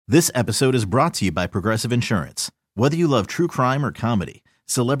This episode is brought to you by Progressive Insurance. Whether you love true crime or comedy,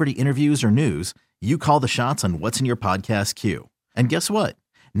 celebrity interviews or news, you call the shots on what's in your podcast queue. And guess what?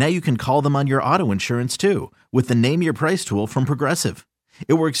 Now you can call them on your auto insurance too with the Name Your Price tool from Progressive.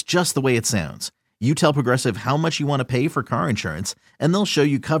 It works just the way it sounds. You tell Progressive how much you want to pay for car insurance, and they'll show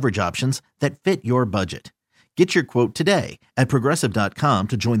you coverage options that fit your budget. Get your quote today at Progressive.com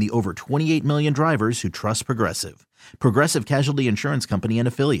to join the over 28 million drivers who trust Progressive. Progressive Casualty Insurance Company and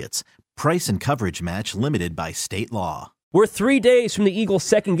Affiliates. Price and coverage match limited by state law. We're 3 days from the Eagles'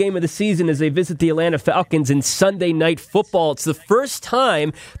 second game of the season as they visit the Atlanta Falcons in Sunday Night Football. It's the first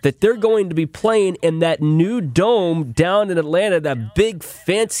time that they're going to be playing in that new dome down in Atlanta, that big,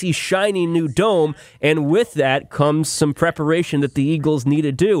 fancy, shiny new dome. And with that comes some preparation that the Eagles need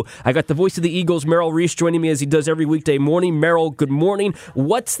to do. I got the voice of the Eagles, Merrill Reese, joining me as he does every weekday morning. Merrill, good morning.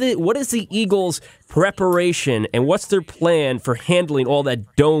 What is the Eagles' preparation and what's their plan for handling all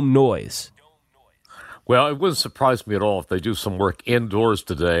that dome noise? Well, it wouldn't surprise me at all if they do some work indoors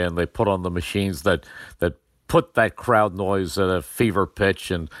today and they put on the machines that put that crowd noise at a fever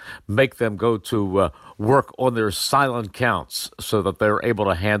pitch and make them go to work on their silent counts so that they're able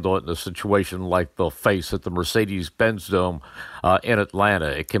to handle it in a situation like they'll face at the Mercedes-Benz Dome in Atlanta.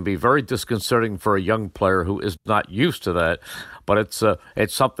 It can be very disconcerting for a young player who is not used to that, but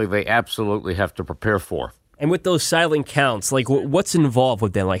it's something they absolutely have to prepare for. And with those silent counts, like what's involved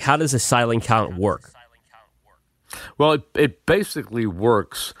with them? Like how does a silent count work? Well, it basically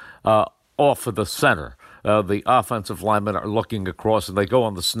works off of the center. The offensive linemen are looking across, and they go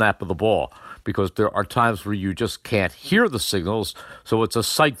on the snap of the ball because there are times where you just can't hear the signals, so it's a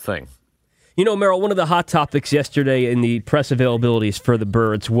sight thing. You know, Merrill, one of the hot topics yesterday in the press availabilities for the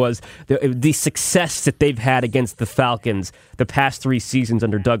Birds was the success that they've had against the Falcons the past 3 seasons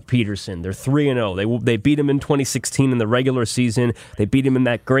under Doug Peterson. They're 3-0. They beat him in 2016 in the regular season. They beat him in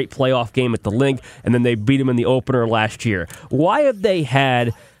that great playoff game at the Link, and then they beat him in the opener last year. Why have they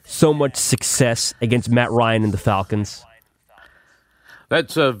had so much success against Matt Ryan and the Falcons?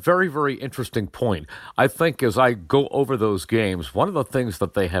 That's a very, very interesting point. I think as I go over those games, one of the things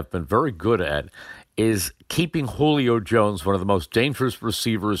that they have been very good at is keeping Julio Jones, one of the most dangerous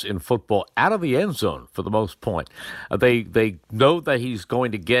receivers in football, out of the end zone for the most part. They know that he's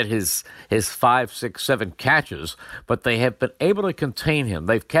going to get his 5, 6, 7 catches, but they have been able to contain him.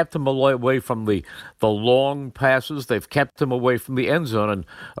 They've kept him away from the long passes. They've kept him away from the end zone. And,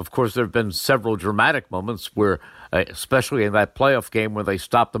 of course, there have been several dramatic moments where, especially in that playoff game where they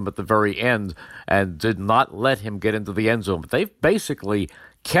stopped him at the very end and did not let him get into the end zone. But they've basically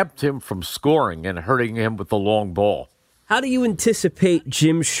kept him from scoring and hurting him with the long ball. How do you anticipate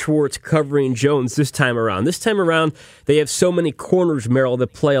Jim Schwartz covering Jones this time around? This time around, they have so many corners, Merrill,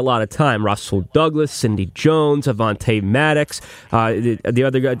 that play a lot of time. Russell Douglas, Cindy Jones, Avonte Maddox, the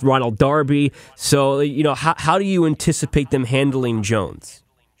other guy, Ronald Darby. So, how do you anticipate them handling Jones?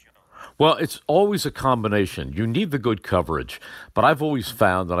 Well, it's always a combination. You need the good coverage, but I've always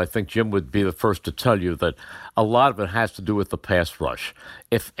found, and I think Jim would be the first to tell you, that a lot of it has to do with the pass rush.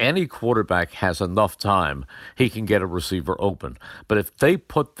 If any quarterback has enough time, he can get a receiver open. But if they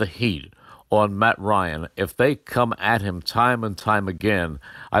put the heat on Matt Ryan, if they come at him time and time again,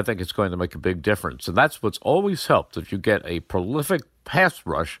 I think it's going to make a big difference. And that's what's always helped. If you get a prolific pass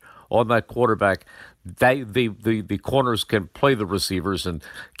rush on that quarterback, the corners can play the receivers and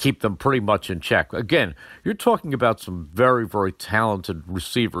keep them pretty much in check. Again, you're talking about some very, very talented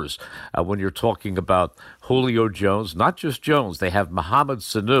receivers. When you're talking about Julio Jones, not just Jones, they have Mohamed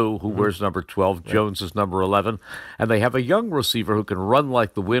Sanu, who wears number 12. Jones is number 11. And they have a young receiver who can run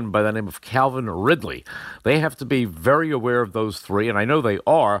like the wind by the name of Calvin Ridley. They have to be very aware of those three, and I know they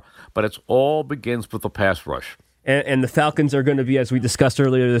are, but it all begins with the pass rush. And the Falcons are going to be, as we discussed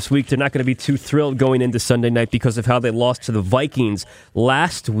earlier this week, they're not going to be too thrilled going into Sunday night because of how they lost to the Vikings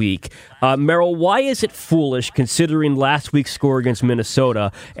last week. Merrill, why is it foolish, considering last week's score against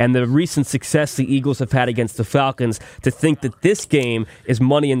Minnesota and the recent success the Eagles have had against the Falcons, to think that this game is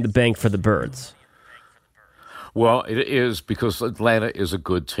money in the bank for the Birds? Well, it is because Atlanta is a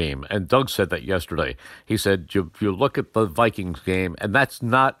good team. And Doug said that yesterday. He said, you look at the Vikings game, and that's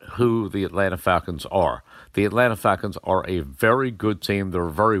not who the Atlanta Falcons are. The Atlanta Falcons are a very good team. They're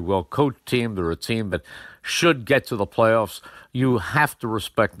a very well-coached team. They're a team that should get to the playoffs. You have to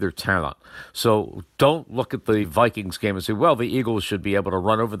respect their talent. So don't look at the Vikings game and say, well, the Eagles should be able to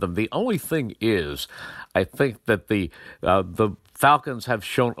run over them. The only thing is, I think that the Falcons have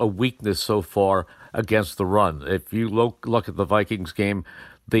shown a weakness so far against the run. If you look at the Vikings game,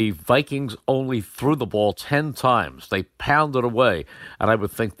 the Vikings only threw the ball 10 times. They pounded away, and I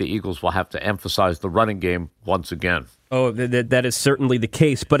would think the Eagles will have to emphasize the running game once again. Oh, that is certainly the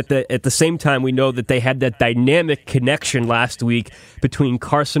case. But at the same time, we know that they had that dynamic connection last week between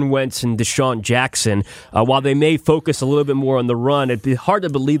Carson Wentz and Deshaun Jackson. While they may focus a little bit more on the run, it'd be hard to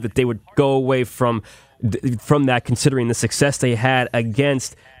believe that they would go away from that, considering the success they had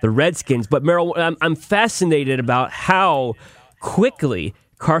against the Redskins. But Merrill, I'm fascinated about how quickly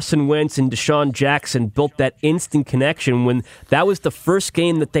Carson Wentz and Deshaun Jackson built that instant connection when that was the first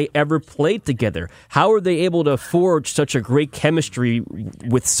game that they ever played together. How are they able to forge such a great chemistry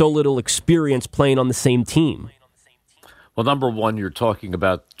with so little experience playing on the same team? Well, number one, you're talking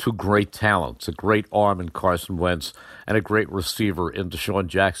about two great talents, a great arm in Carson Wentz and a great receiver in Deshaun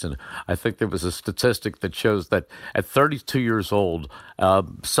Jackson. I think there was a statistic that shows that at 32 years old,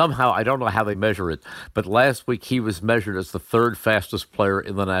 somehow, I don't know how they measure it, but last week he was measured as the third fastest player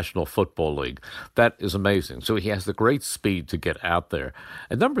in the National Football League. That is amazing. So he has the great speed to get out there.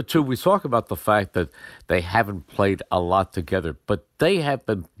 And number two, we talk about the fact that they haven't played a lot together, but they have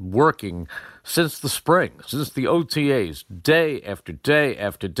been working since the spring, since the OTAs, day after day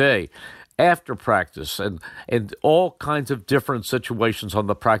after day, after practice, and all kinds of different situations on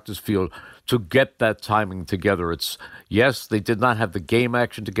the practice field to get that timing together. Yes, they did not have the game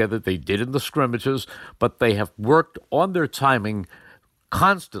action together. They did in the scrimmages, but they have worked on their timing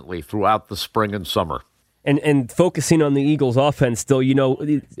constantly throughout the spring and summer. And focusing on the Eagles' offense still,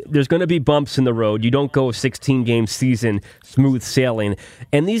 there's going to be bumps in the road. You don't go a 16-game season smooth sailing.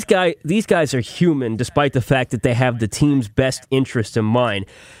 And these guys are human, despite the fact that they have the team's best interest in mind.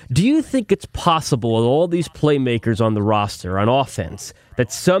 Do you think it's possible with all these playmakers on the roster on offense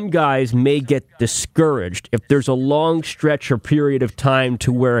that some guys may get discouraged if there's a long stretch or period of time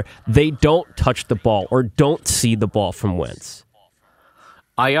to where they don't touch the ball or don't see the ball from Wentz?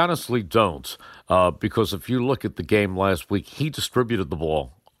 I honestly don't, because if you look at the game last week, he distributed the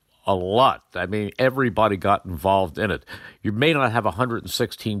ball a lot. I mean, everybody got involved in it. You may not have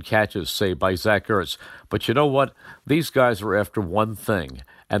 116 catches, say, by Zach Ertz, but you know what? These guys are after one thing,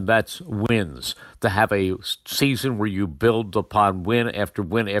 and that's wins. To have a season where you build upon win after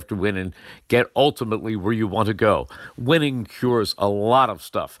win after win and get ultimately where you want to go. Winning cures a lot of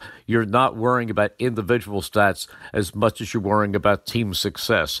stuff. You're not worrying about individual stats as much as you're worrying about team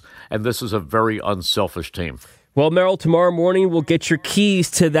success, and this is a very unselfish team. Well, Merrill, tomorrow morning we'll get your keys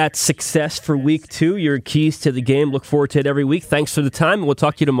to that success for week 2, your keys to the game. Look forward to it every week. Thanks for the time, and we'll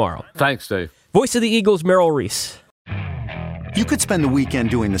talk to you tomorrow. Thanks, Dave. Voice of the Eagles, Merrill Reese. You could spend the weekend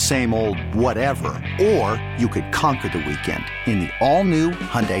doing the same old whatever, or you could conquer the weekend in the all-new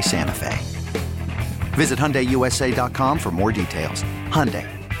Hyundai Santa Fe. Visit HyundaiUSA.com for more details. Hyundai,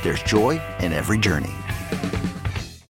 there's joy in every journey.